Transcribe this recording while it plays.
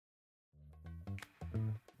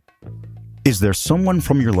Is there someone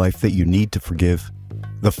from your life that you need to forgive?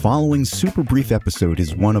 The following super brief episode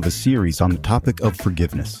is one of a series on the topic of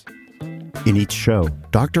forgiveness. In each show,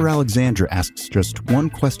 Dr. Alexandra asks just one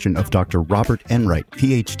question of Dr. Robert Enright,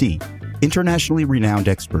 Ph.D., internationally renowned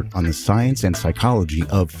expert on the science and psychology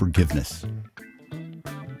of forgiveness.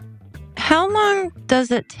 How long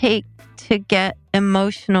does it take to get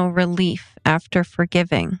emotional relief after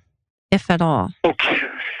forgiving, if at all? Okay.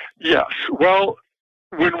 Yes. Well,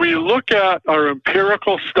 when we look at our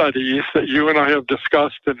empirical studies that you and I have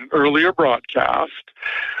discussed in an earlier broadcast,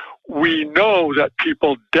 we know that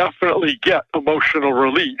people definitely get emotional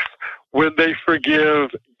relief when they forgive,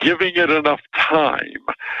 giving it enough time.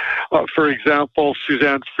 For example,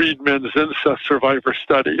 Suzanne Friedman's incest survivor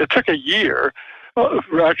study, it took a year,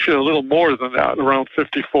 actually a little more than that, around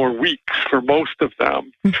 54 weeks for most of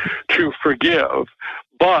them to forgive.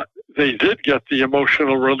 But they did get the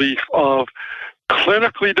emotional relief of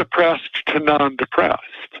clinically depressed to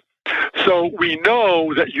non-depressed. So we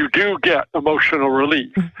know that you do get emotional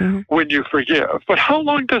relief when you forgive. But how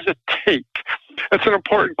long does it take? That's an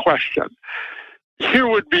important question. Here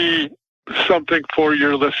would be something for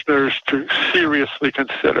your listeners to seriously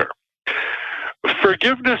consider.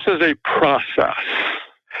 Forgiveness is a process.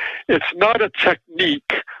 It's not a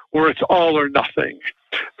technique where it's all or nothing,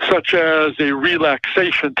 such as a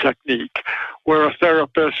relaxation technique where a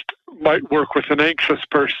therapist might work with an anxious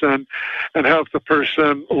person and have the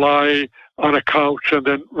person lie on a couch and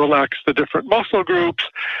then relax the different muscle groups,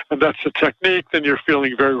 and that's a technique, then you're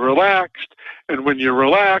feeling very relaxed, and when you're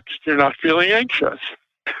relaxed, you're not feeling anxious.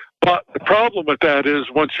 But the problem with that is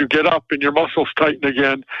once you get up and your muscles tighten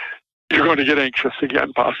again, you're going to get anxious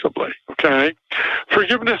again, possibly, okay?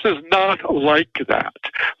 Forgiveness is not like that.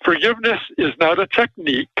 Forgiveness is not a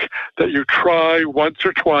technique that you try once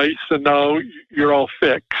or twice and now you're all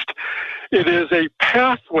fixed. It is a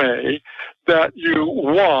pathway that you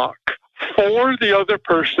walk for the other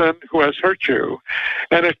person who has hurt you,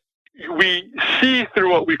 and we see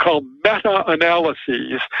through what we call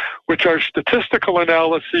meta-analyses, which are statistical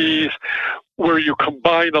analyses where you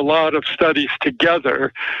combine a lot of studies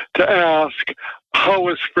together to ask, how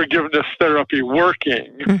is forgiveness therapy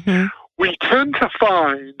working? We tend to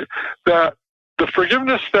find that the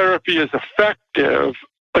forgiveness therapy is effective,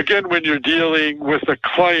 again, when you're dealing with a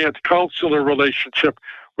client-counselor relationship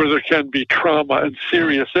where there can be trauma and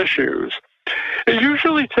serious issues. It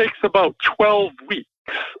usually takes about 12 weeks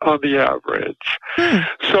on the average.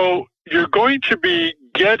 So you're going to be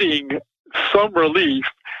getting some relief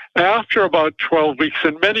after about 12 weeks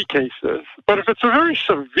in many cases. But if it's a very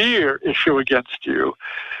severe issue against you,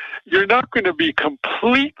 you're not going to be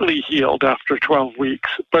completely healed after 12 weeks,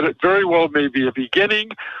 but it very well may be a beginning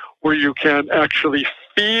where you can actually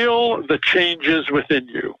feel the changes within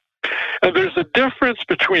you. And there's a difference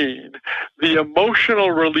between the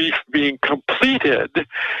emotional relief being completed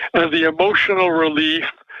and the emotional relief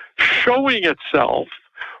showing itself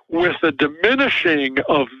with a diminishing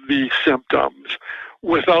of the symptoms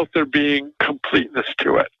without there being completeness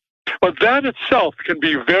to it. But that itself can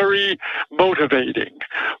be very motivating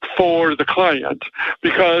for the client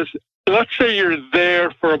because let's say you're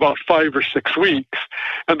there for about 5 or 6 weeks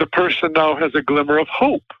and the person now has a glimmer of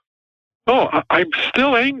hope. Oh, I'm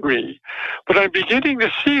still angry, but I'm beginning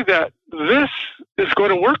to see that this is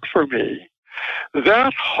going to work for me.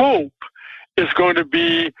 That hope is going to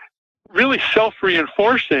be really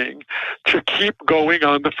self-reinforcing to keep going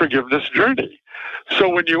on the forgiveness journey. So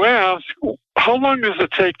when you ask, how long does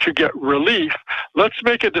it take to get relief? Let's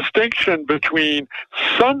make a distinction between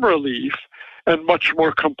some relief and much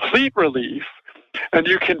more complete relief. And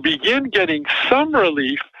you can begin getting some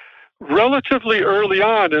relief relatively early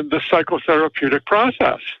on in the psychotherapeutic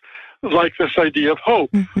process, like this idea of hope,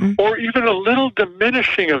 or even a little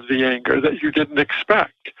diminishing of the anger that you didn't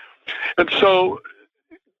expect. And so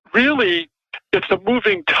really, it's a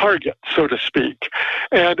moving target, so to speak.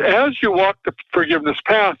 And as you walk the forgiveness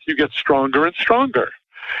path, you get stronger and stronger.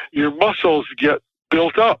 Your muscles get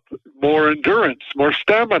built up, more endurance, more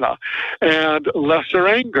stamina, and lesser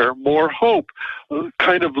anger, more hope,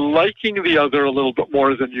 kind of liking the other a little bit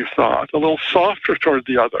more than you thought, a little softer toward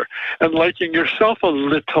the other, and liking yourself a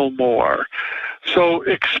little more. So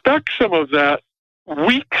expect some of that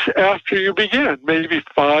weeks after you begin, maybe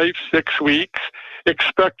 5, 6 weeks.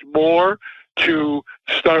 Expect more to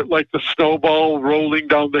start like the snowball rolling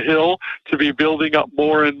down the hill, to be building up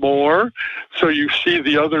more and more. So you see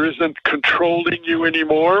the other isn't controlling you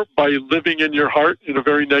anymore by living in your heart in a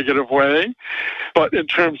very negative way. But in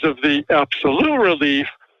terms of the absolute relief,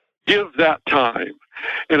 give that time.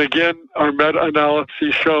 And again, our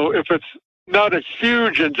meta-analyses show if it's not a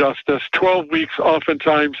huge injustice. 12 weeks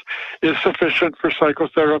oftentimes is sufficient for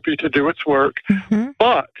psychotherapy to do its work. Mm-hmm.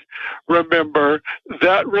 But remember,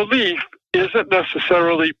 that relief isn't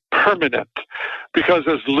necessarily permanent, because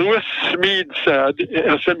as Lewis Smedes said,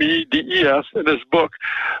 S-M-E-D-E-S, in his book,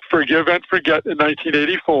 Forgive and Forget in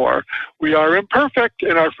 1984, we are imperfect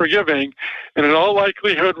in our forgiving, and in all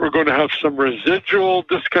likelihood, we're going to have some residual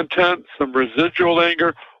discontent, some residual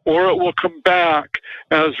anger, or it will come back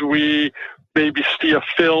as we maybe see a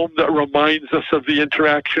film that reminds us of the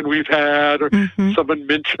interaction we've had, or someone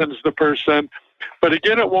mentions the person. But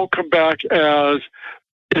again, it won't come back as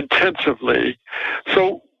intensively.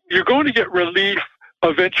 So you're going to get relief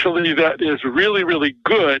eventually that is really, really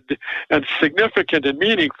good and significant and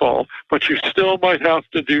meaningful, but you still might have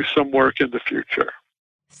to do some work in the future.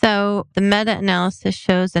 So the meta-analysis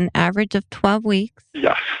shows an average of 12 weeks.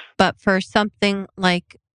 Yes. But for something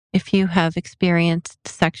like if you have experienced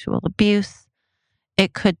sexual abuse,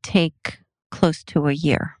 it could take close to a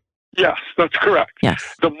year. Yes, that's correct.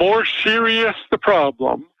 Yes. The more serious the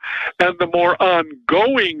problem and the more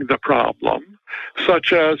ongoing the problem,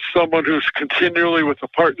 such as someone who's continually with a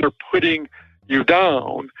partner putting you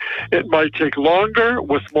down, it might take longer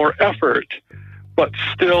with more effort, but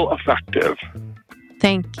still effective.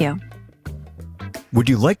 Thank you. Would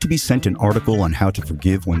you like to be sent an article on how to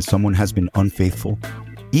forgive when someone has been unfaithful?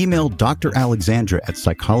 Email Dr. Alexandra at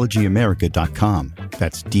psychologyamerica.com.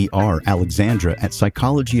 That's Dr. Alexandra at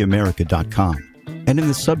psychologyamerica.com. And in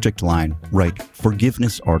the subject line, write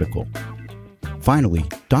Forgiveness Article. Finally,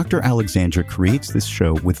 Dr. Alexandra creates this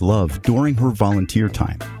show with love during her volunteer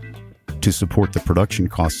time. To support the production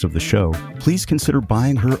costs of the show, please consider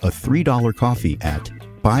buying her a $3 coffee at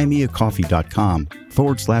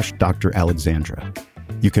buymeacoffee.com/Dr. Alexandra.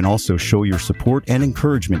 You can also show your support and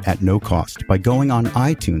encouragement at no cost by going on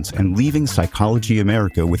iTunes and leaving Psychology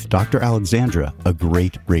America with Dr. Alexandra a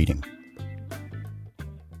great rating.